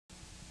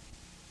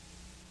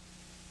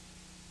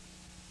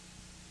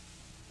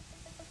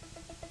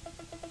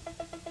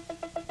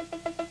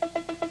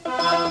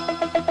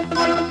This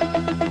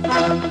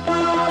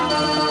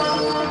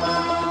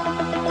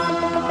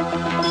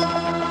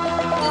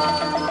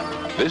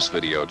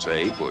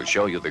videotape will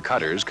show you the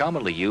cutters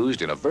commonly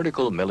used in a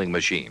vertical milling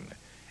machine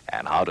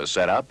and how to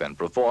set up and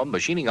perform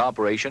machining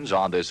operations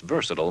on this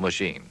versatile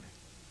machine.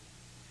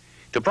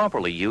 To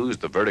properly use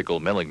the vertical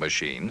milling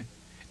machine,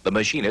 the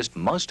machinist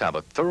must have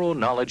a thorough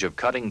knowledge of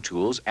cutting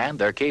tools and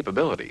their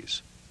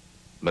capabilities,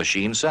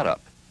 machine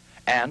setup,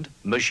 and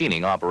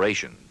machining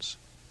operations.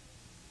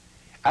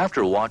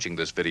 After watching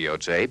this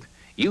videotape,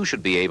 you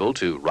should be able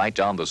to write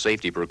down the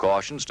safety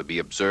precautions to be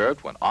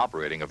observed when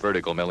operating a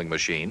vertical milling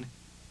machine,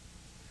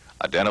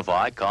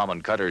 identify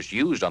common cutters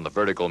used on the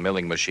vertical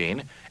milling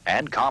machine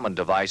and common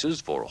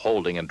devices for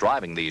holding and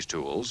driving these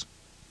tools,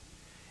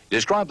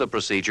 describe the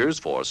procedures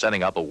for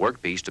setting up a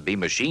workpiece to be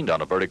machined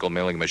on a vertical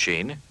milling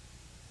machine,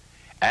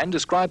 and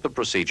describe the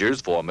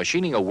procedures for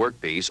machining a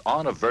workpiece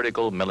on a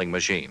vertical milling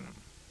machine.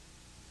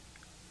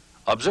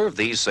 Observe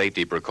these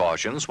safety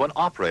precautions when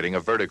operating a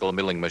vertical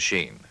milling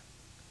machine.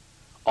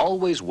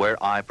 Always wear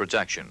eye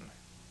protection.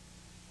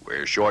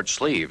 Wear short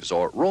sleeves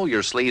or roll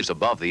your sleeves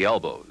above the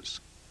elbows.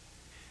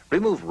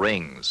 Remove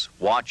rings,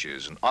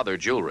 watches, and other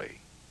jewelry.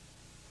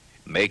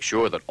 Make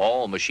sure that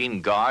all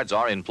machine guards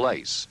are in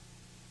place.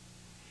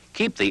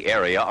 Keep the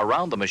area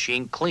around the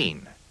machine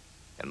clean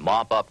and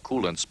mop up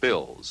coolant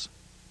spills.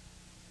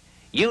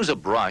 Use a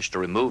brush to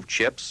remove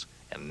chips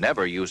and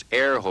never use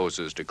air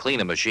hoses to clean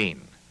a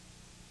machine.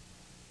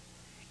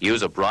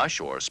 Use a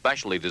brush or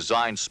specially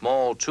designed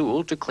small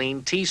tool to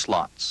clean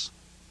T-slots.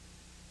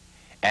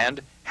 And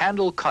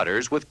handle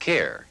cutters with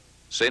care,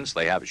 since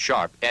they have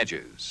sharp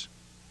edges.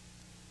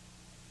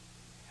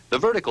 The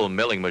vertical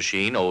milling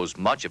machine owes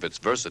much of its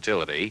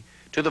versatility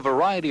to the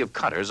variety of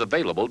cutters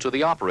available to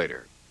the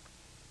operator.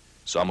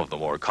 Some of the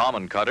more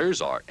common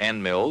cutters are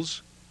end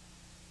mills,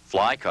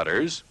 fly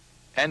cutters,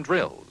 and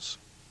drills.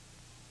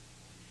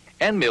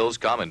 End mills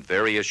come in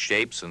various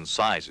shapes and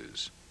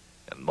sizes,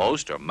 and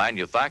most are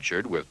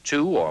manufactured with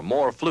 2 or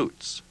more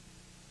flutes.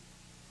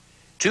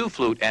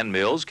 2-flute end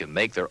mills can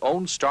make their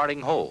own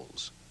starting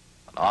holes,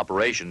 an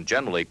operation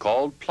generally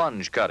called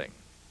plunge cutting.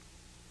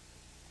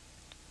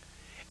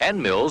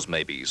 End mills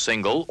may be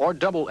single or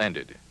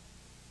double-ended.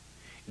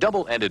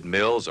 Double-ended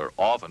mills are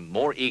often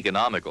more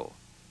economical,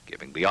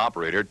 giving the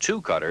operator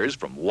 2 cutters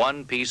from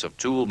 1 piece of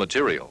tool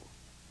material.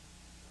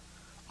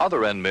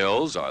 Other end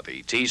mills are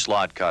the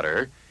T-slot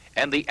cutter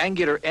and the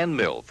angular end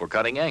mill for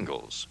cutting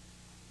angles.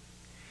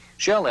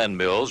 Shell end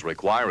mills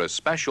require a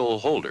special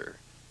holder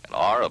and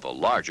are of a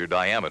larger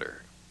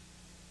diameter.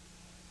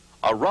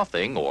 A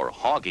roughing or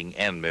hogging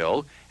end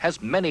mill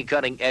has many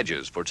cutting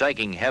edges for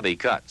taking heavy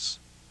cuts.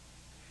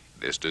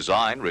 This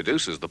design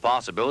reduces the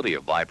possibility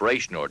of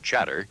vibration or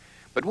chatter,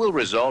 but will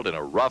result in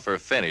a rougher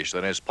finish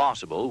than is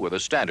possible with a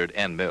standard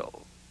end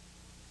mill.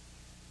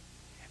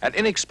 An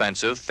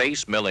inexpensive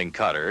face milling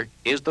cutter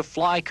is the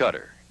fly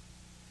cutter.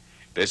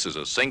 This is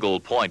a single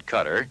point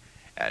cutter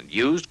and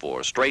used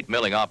for straight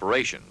milling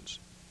operations.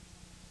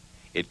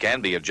 It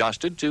can be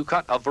adjusted to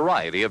cut a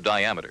variety of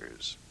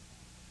diameters.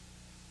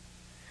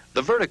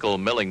 The vertical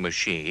milling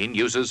machine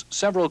uses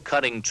several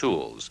cutting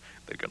tools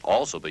that can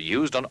also be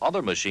used on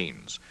other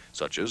machines,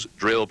 such as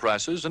drill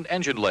presses and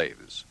engine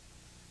lathes.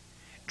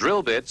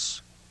 Drill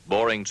bits,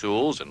 boring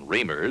tools, and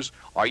reamers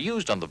are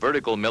used on the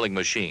vertical milling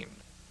machine.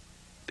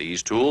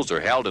 These tools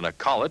are held in a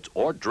collet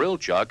or drill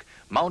chuck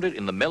mounted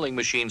in the milling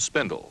machine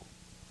spindle.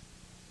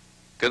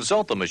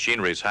 Consult the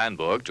machinery's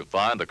handbook to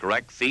find the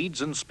correct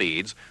feeds and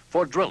speeds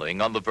for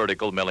drilling on the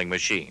vertical milling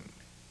machine.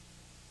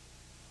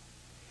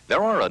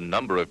 There are a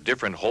number of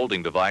different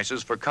holding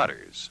devices for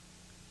cutters.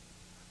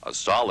 A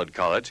solid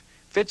collet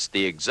fits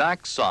the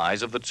exact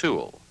size of the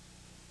tool.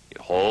 It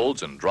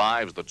holds and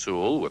drives the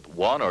tool with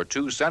 1 or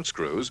 2 set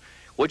screws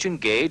which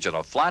engage on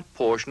a flat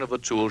portion of the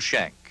tool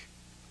shank.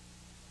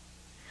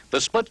 The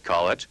split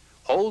collet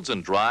holds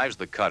and drives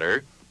the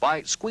cutter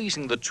by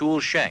squeezing the tool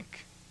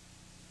shank.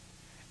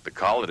 The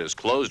collet is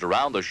closed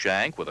around the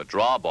shank with a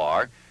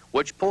drawbar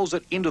which pulls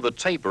it into the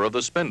taper of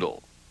the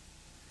spindle.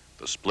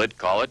 The split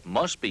collet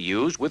must be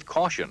used with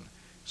caution,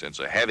 since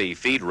a heavy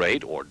feed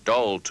rate or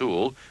dull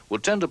tool will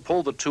tend to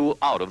pull the tool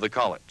out of the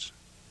collet.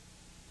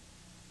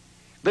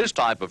 This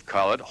type of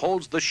collet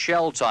holds the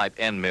shell-type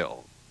end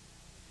mill.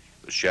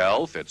 The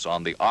shell fits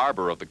on the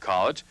arbor of the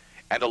collet,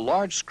 and a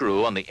large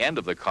screw on the end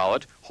of the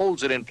collet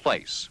holds it in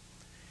place.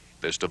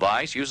 This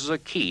device uses a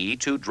key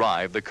to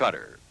drive the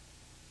cutter.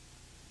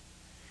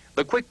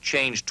 The quick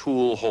change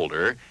tool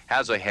holder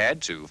has a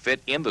head to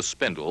fit in the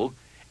spindle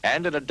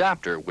and an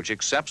adapter which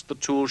accepts the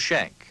tool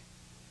shank.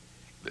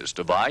 This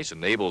device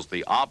enables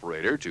the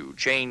operator to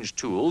change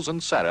tools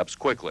and setups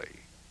quickly.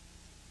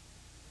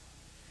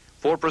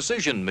 For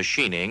precision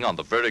machining on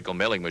the vertical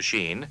milling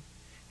machine,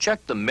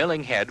 check the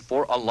milling head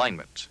for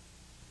alignment.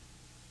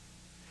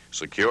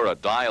 Secure a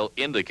dial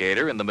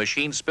indicator in the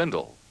machine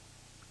spindle.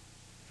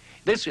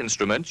 This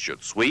instrument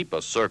should sweep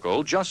a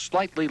circle just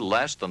slightly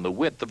less than the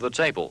width of the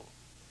table.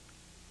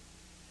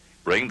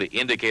 Bring the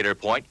indicator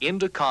point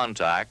into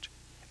contact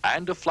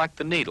and deflect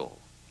the needle.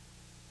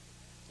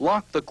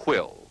 Lock the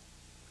quill.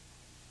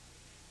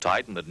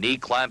 Tighten the knee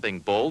clamping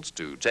bolts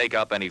to take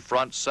up any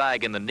front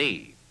sag in the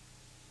knee.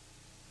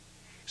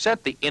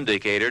 Set the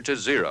indicator to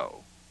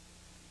 0.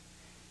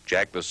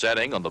 Check the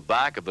setting on the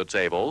back of the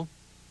table,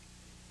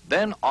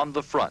 then on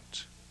the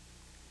front.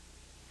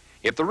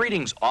 If the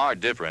readings are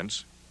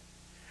different,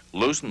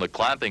 loosen the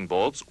clamping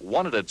bolts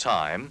one at a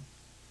time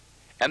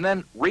and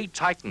then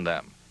retighten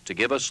them to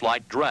give a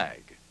slight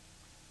drag.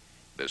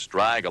 This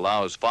drag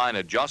allows fine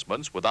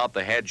adjustments without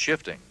the head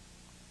shifting.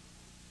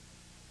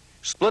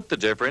 Split the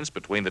difference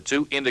between the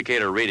two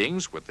indicator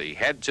readings with the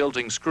head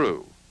tilting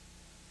screw.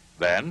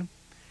 Then,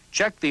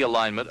 check the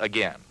alignment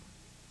again.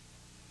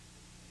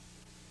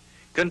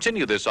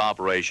 Continue this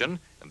operation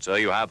until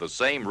you have the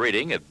same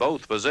reading at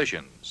both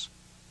positions.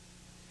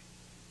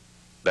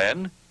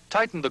 Then,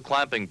 tighten the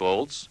clamping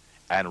bolts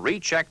and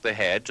recheck the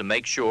head to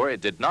make sure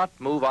it did not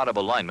move out of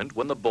alignment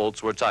when the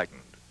bolts were tightened.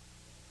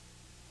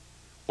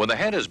 When the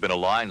head has been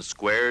aligned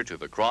square to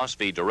the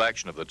cross-feed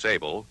direction of the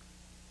table,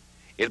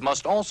 it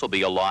must also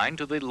be aligned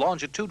to the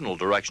longitudinal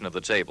direction of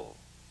the table.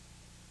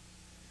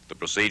 The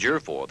procedure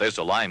for this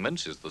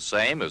alignment is the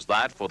same as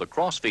that for the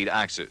cross-feed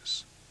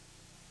axis.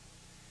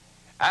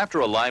 After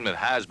alignment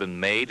has been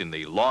made in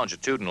the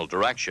longitudinal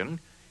direction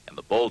and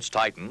the bolts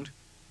tightened,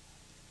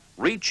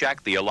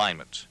 recheck the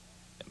alignment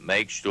and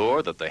make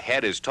sure that the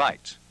head is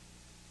tight.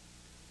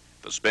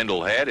 The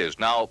spindle head is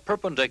now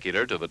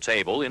perpendicular to the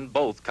table in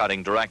both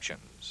cutting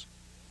directions.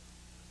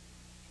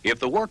 If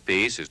the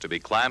workpiece is to be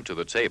clamped to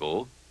the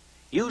table,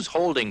 use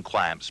holding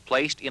clamps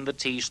placed in the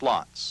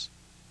T-slots.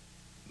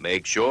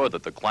 Make sure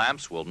that the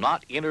clamps will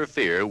not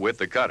interfere with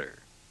the cutter.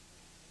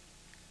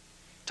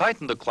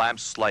 Tighten the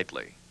clamps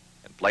slightly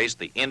and place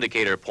the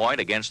indicator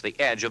point against the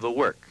edge of the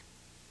work.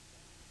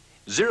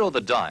 Zero the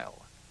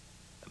dial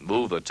and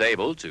move the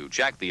table to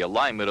check the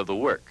alignment of the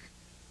work.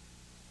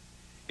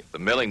 If the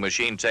milling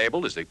machine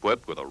table is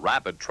equipped with a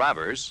rapid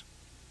traverse,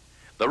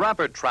 the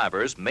rapid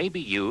traverse may be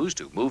used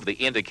to move the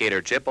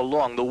indicator tip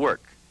along the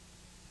work.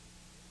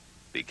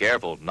 Be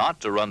careful not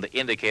to run the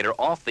indicator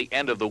off the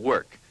end of the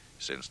work,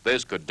 since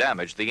this could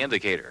damage the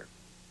indicator.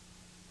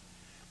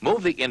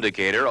 Move the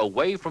indicator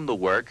away from the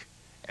work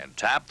and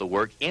tap the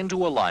work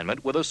into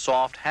alignment with a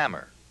soft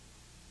hammer.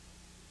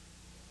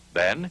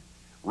 Then,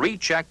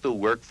 recheck the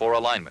work for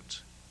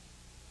alignment.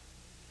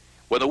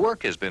 When the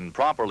work has been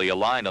properly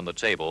aligned on the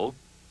table,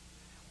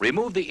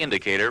 remove the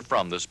indicator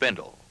from the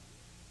spindle.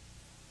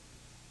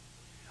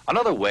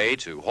 Another way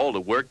to hold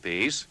a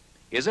workpiece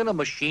is in a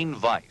machine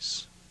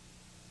vise.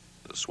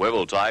 The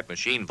swivel-type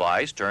machine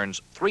vise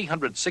turns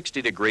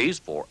 360 degrees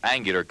for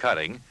angular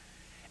cutting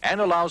and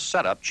allows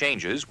setup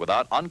changes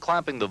without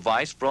unclamping the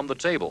vise from the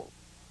table.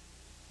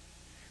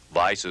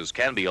 Vices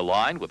can be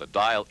aligned with a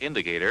dial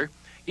indicator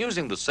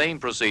using the same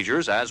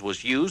procedures as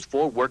was used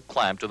for work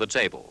clamped to the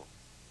table.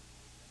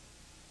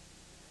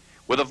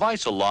 With a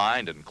vise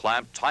aligned and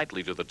clamped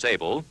tightly to the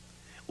table,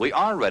 we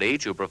are ready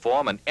to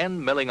perform an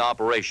end milling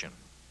operation.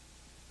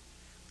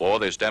 For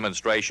this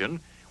demonstration,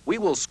 we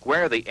will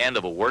square the end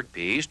of a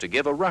workpiece to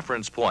give a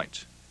reference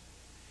point.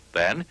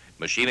 Then,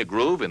 machine a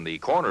groove in the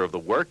corner of the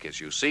work as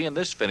you see in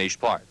this finished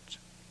part.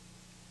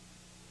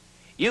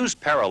 Use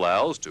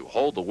parallels to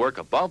hold the work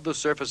above the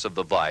surface of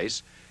the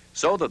vise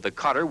so that the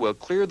cutter will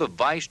clear the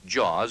vise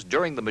jaws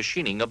during the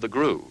machining of the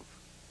groove.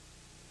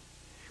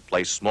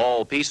 Place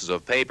small pieces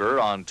of paper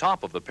on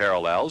top of the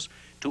parallels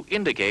to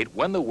indicate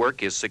when the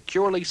work is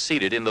securely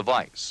seated in the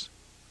vise.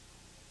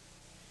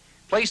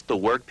 Place the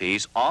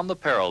workpiece on the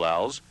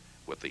parallels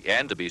with the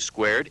end to be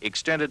squared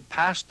extended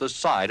past the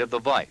side of the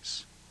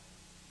vise.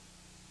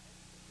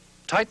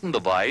 Tighten the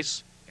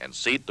vise and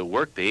seat the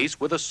workpiece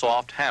with a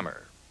soft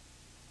hammer.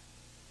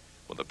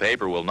 When the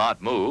paper will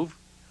not move,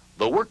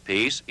 the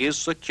workpiece is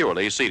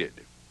securely seated.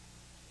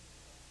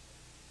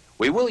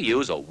 We will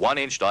use a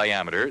 1-inch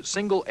diameter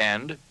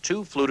single-end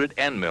 2-fluted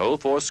end mill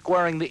for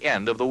squaring the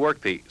end of the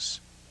workpiece.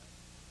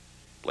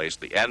 Place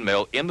the end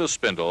mill in the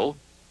spindle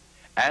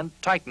and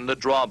tighten the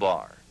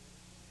drawbar.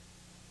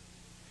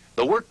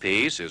 The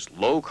workpiece is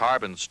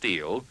low-carbon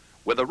steel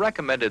with a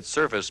recommended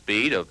surface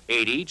speed of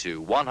 80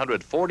 to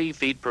 140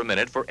 feet per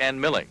minute for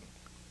end milling.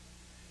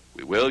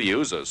 We will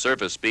use a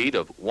surface speed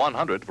of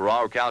 100 for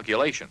our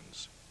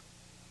calculations.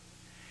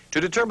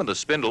 To determine the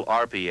spindle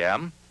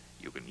RPM,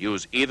 you can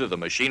use either the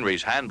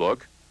machinery's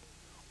handbook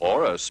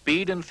or a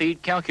speed and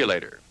feed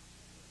calculator.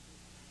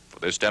 For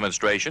this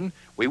demonstration,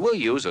 we will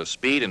use a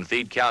speed and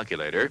feed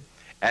calculator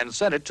and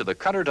set it to the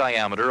cutter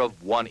diameter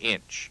of 1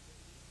 inch.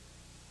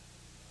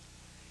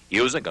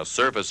 Using a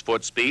surface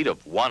foot speed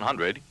of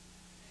 100,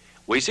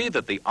 we see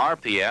that the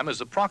RPM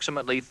is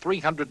approximately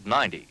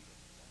 390.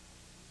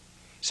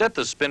 Set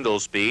the spindle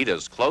speed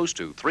as close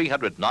to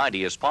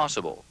 390 as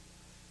possible.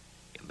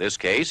 In this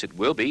case, it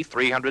will be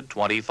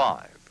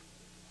 325.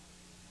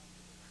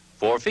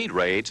 For feed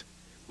rate,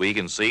 we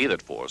can see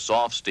that for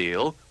soft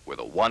steel with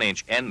a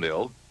 1-inch end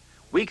mill,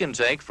 we can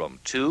take from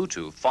 2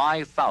 to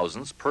 5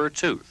 thousandths per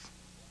tooth.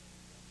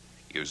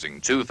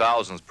 Using 2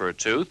 thousandths per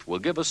tooth will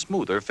give a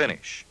smoother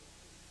finish.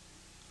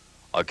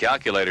 A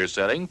calculator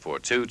setting for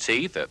 2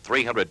 teeth at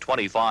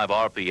 325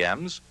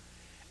 RPMs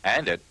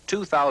and at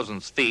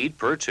 2,000 feet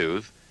per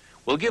tooth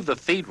will give the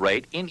feed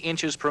rate in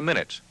inches per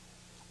minute,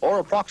 or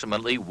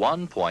approximately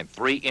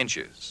 1.3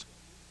 inches.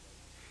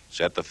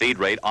 Set the feed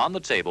rate on the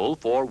table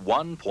for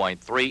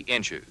 1.3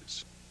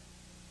 inches.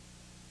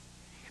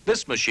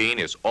 This machine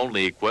is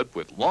only equipped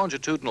with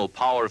longitudinal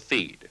power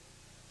feed,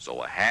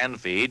 so a hand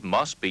feed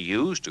must be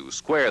used to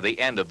square the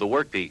end of the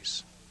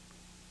workpiece.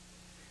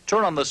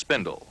 Turn on the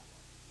spindle.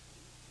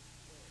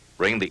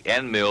 Bring the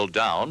end mill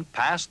down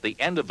past the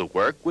end of the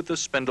work with the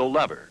spindle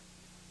lever.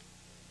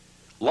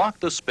 Lock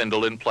the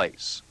spindle in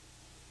place.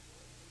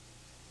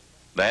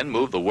 Then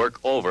move the work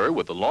over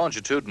with the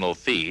longitudinal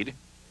feed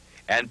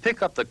and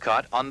pick up the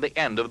cut on the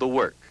end of the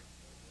work.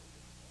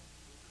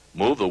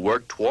 Move the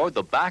work toward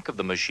the back of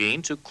the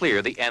machine to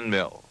clear the end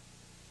mill.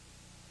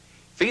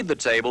 Feed the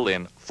table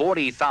in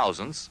 40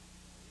 thousandths,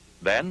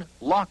 then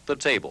lock the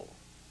table.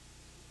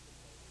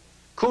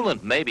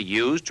 Coolant may be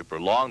used to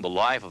prolong the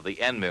life of the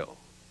end mill.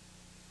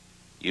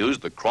 Use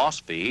the cross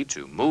feed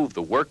to move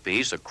the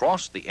workpiece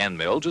across the end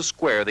mill to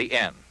square the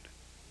end.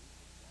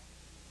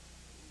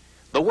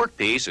 The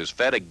workpiece is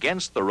fed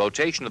against the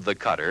rotation of the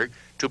cutter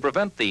to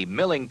prevent the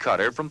milling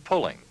cutter from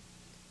pulling.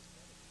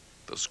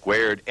 The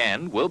squared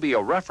end will be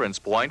a reference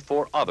point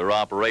for other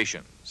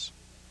operations.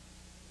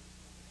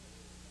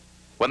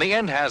 When the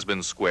end has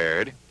been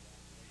squared,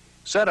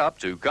 set up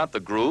to cut the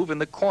groove in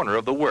the corner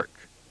of the work.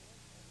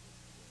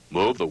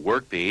 Move the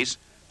workpiece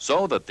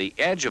so that the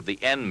edge of the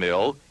end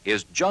mill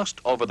is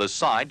just over the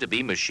side to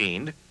be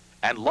machined,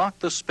 and lock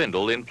the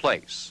spindle in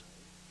place.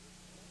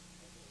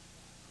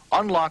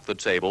 Unlock the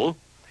table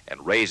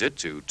and raise it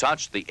to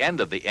touch the end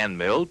of the end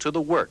mill to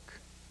the work.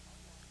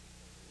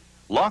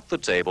 Lock the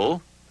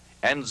table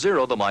and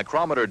zero the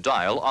micrometer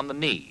dial on the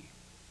knee.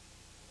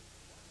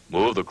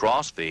 Move the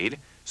cross feed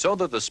so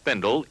that the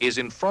spindle is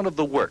in front of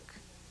the work.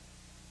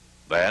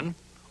 Then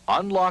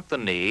unlock the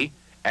knee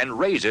and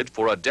raise it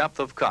for a depth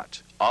of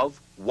cut of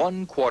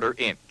 1/4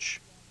 inch.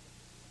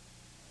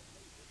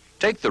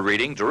 Take the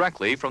reading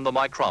directly from the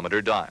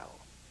micrometer dial.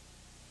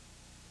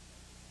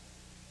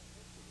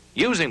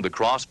 Using the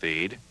cross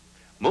feed,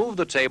 move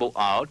the table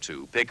out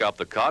to pick up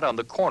the cut on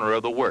the corner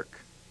of the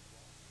work.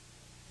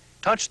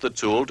 Touch the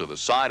tool to the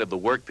side of the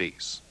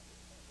workpiece.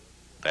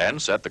 Then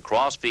set the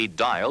cross feed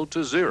dial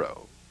to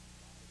 0.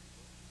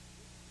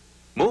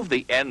 Move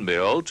the end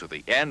mill to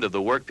the end of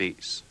the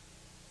workpiece.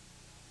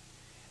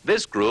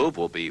 This groove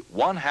will be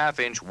 1/2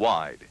 inch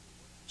wide,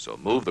 so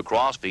move the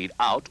cross feed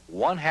out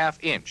 1/2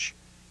 inch,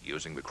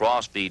 using the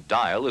cross feed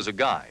dial as a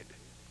guide.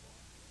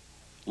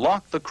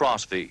 Lock the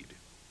cross feed.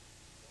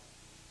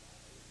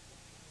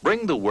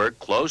 Bring the work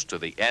close to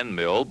the end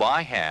mill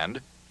by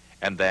hand,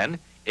 and then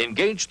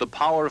engage the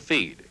power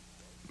feed,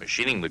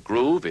 machining the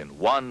groove in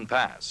one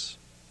pass.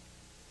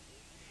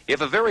 If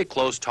a very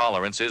close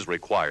tolerance is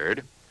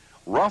required,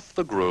 rough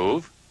the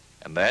groove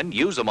and then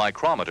use a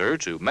micrometer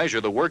to measure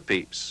the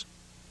workpiece.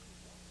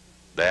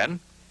 Then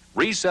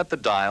reset the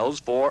dials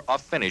for a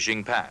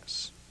finishing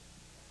pass.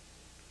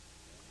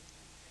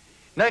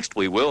 Next,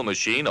 we will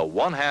machine a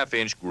 1/2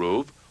 inch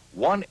groove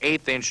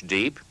 1/8 inch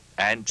deep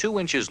and 2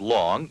 inches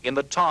long in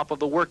the top of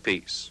the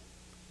workpiece.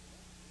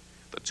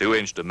 The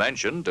 2-inch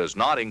dimension does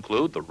not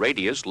include the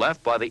radius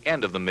left by the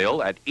end of the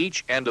mill at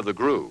each end of the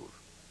groove.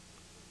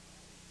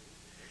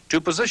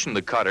 To position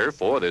the cutter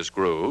for this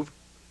groove,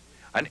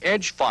 an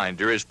edge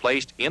finder is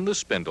placed in the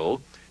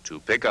spindle to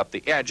pick up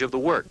the edge of the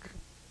work.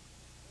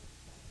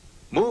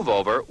 Move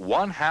over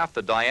 1/2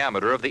 the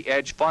diameter of the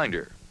edge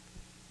finder,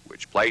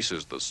 which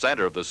places the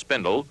center of the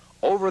spindle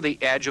over the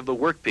edge of the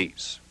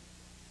workpiece.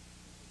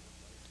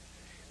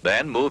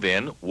 Then move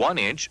in 1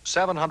 inch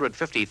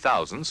 750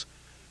 thousandths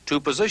to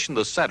position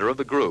the center of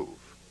the groove.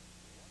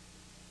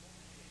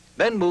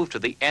 Then move to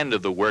the end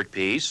of the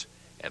workpiece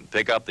and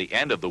pick up the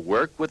end of the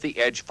work with the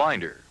edge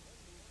finder.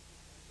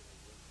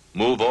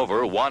 Move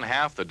over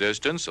 1/2 the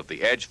distance of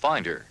the edge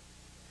finder,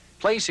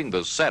 placing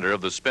the center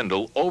of the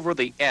spindle over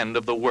the end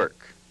of the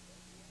work.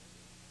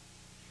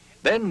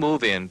 Then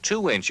move in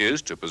 2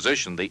 inches to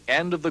position the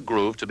end of the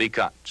groove to be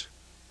cut.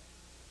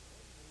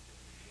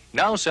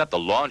 Now set the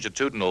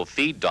longitudinal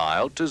feed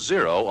dial to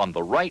 0 on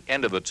the right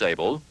end of the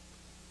table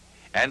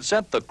and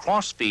set the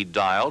cross feed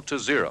dial to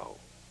 0.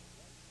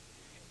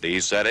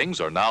 These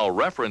settings are now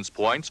reference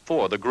points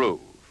for the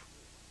groove.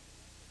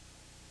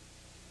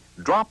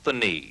 Drop the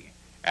knee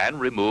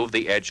and remove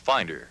the edge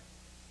finder.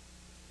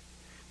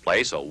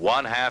 Place a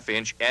 1/2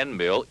 inch end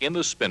mill in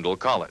the spindle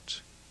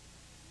collet.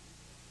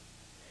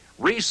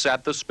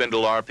 Reset the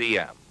spindle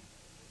RPM.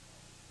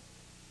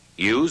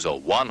 Use a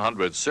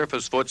 100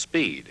 surface foot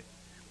speed.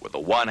 With a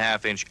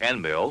 1/2 inch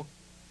end mill,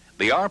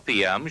 the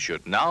RPM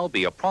should now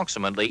be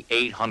approximately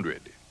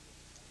 800.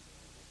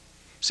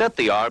 Set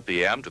the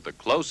RPM to the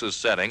closest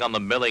setting on the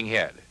milling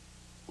head,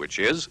 which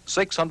is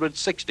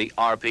 660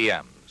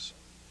 RPMs.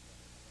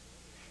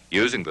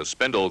 Using the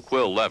spindle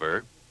quill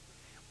lever,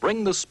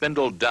 bring the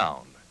spindle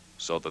down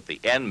so that the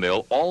end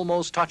mill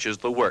almost touches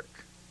the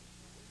work.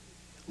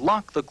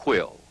 Lock the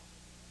quill.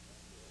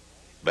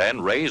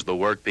 Then raise the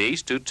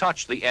workpiece to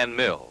touch the end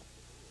mill.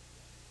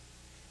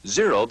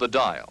 Zero the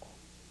dial.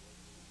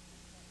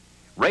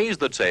 Raise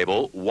the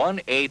table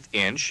 1/8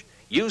 inch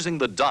using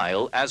the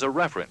dial as a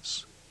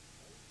reference.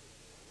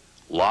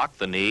 Lock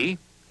the knee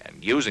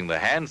and using the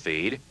hand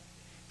feed,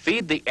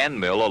 feed the end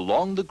mill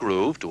along the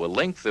groove to a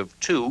length of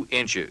 2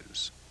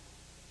 inches.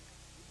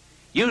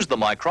 Use the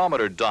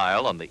micrometer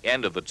dial on the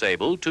end of the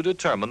table to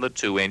determine the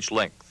 2-inch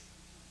length.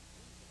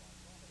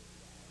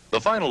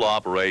 The final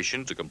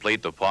operation to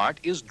complete the part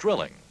is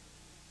drilling.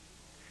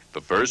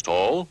 The first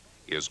hole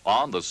is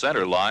on the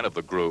center line of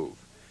the groove,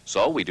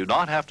 so we do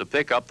not have to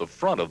pick up the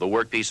front of the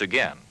workpiece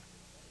again.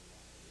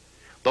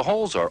 The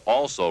holes are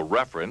also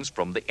referenced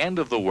from the end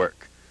of the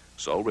work,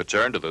 so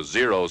return to the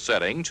 0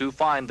 setting to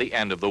find the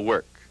end of the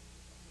work.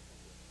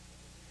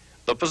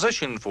 The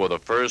position for the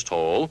first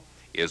hole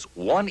is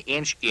 1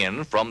 inch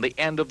in from the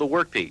end of the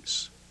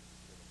workpiece.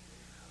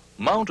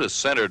 Mount a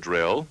center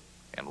drill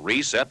and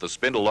reset the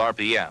spindle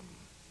RPM.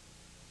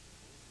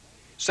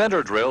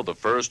 Center drill the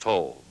first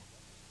hole.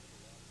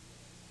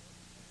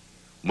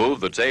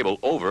 Move the table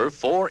over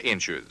 4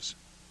 inches.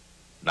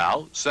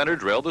 Now center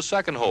drill the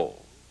second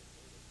hole.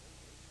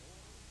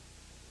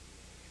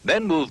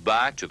 Then move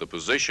back to the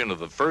position of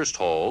the first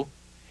hole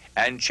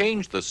and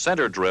change the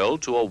center drill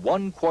to a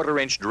 1/4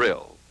 inch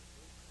drill.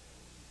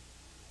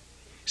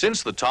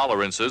 Since the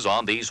tolerances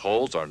on these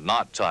holes are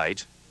not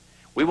tight,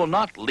 we will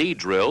not lead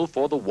drill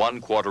for the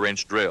 1/4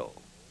 inch drill.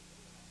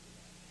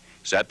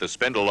 Set the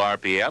spindle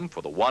RPM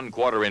for the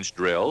 1/4 inch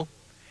drill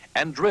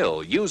and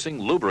drill using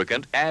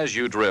lubricant as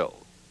you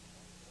drill.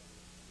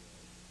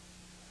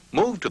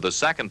 Move to the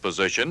second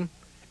position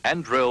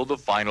and drill the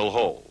final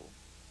hole.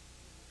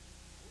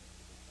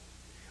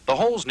 The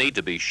holes need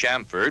to be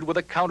chamfered with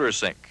a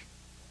countersink.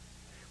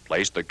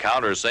 Place the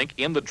countersink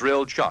in the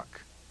drill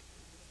chuck.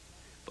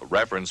 The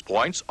reference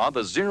points are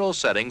the 0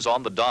 settings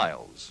on the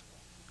dials.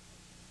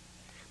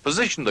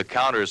 Position the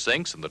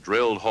countersinks in the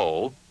drilled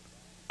hole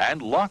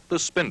and lock the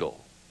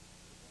spindle.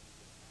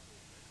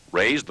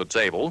 Raise the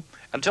table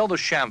until the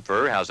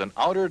chamfer has an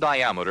outer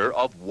diameter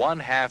of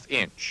 1/2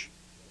 inch.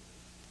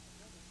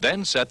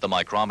 Then set the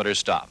micrometer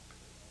stop.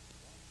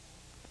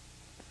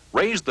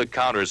 Raise the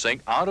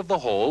countersink out of the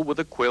hole with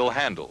a quill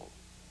handle.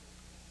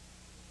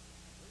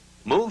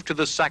 Move to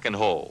the second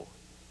hole.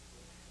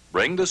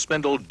 Bring the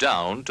spindle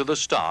down to the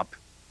stop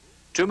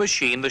to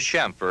machine the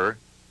chamfer,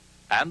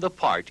 and the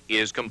part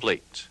is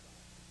complete.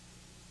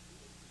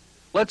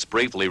 Let's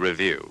briefly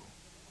review.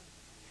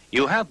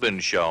 You have been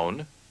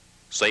shown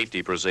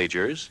safety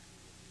procedures,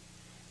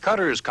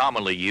 cutters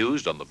commonly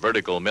used on the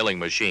vertical milling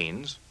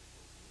machines,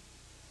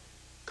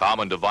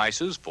 common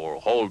devices for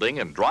holding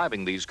and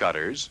driving these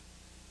cutters,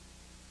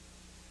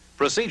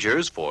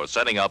 procedures for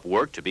setting up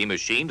work to be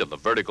machined on the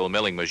vertical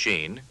milling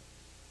machine,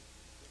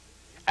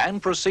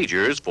 and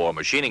procedures for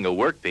machining a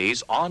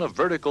workpiece on a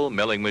vertical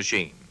milling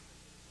machine.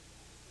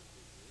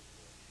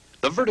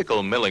 The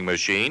vertical milling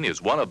machine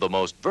is one of the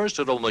most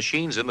versatile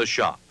machines in the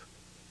shop.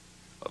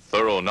 A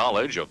thorough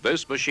knowledge of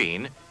this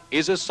machine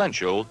is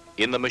essential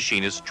in the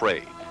machinist's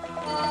trade.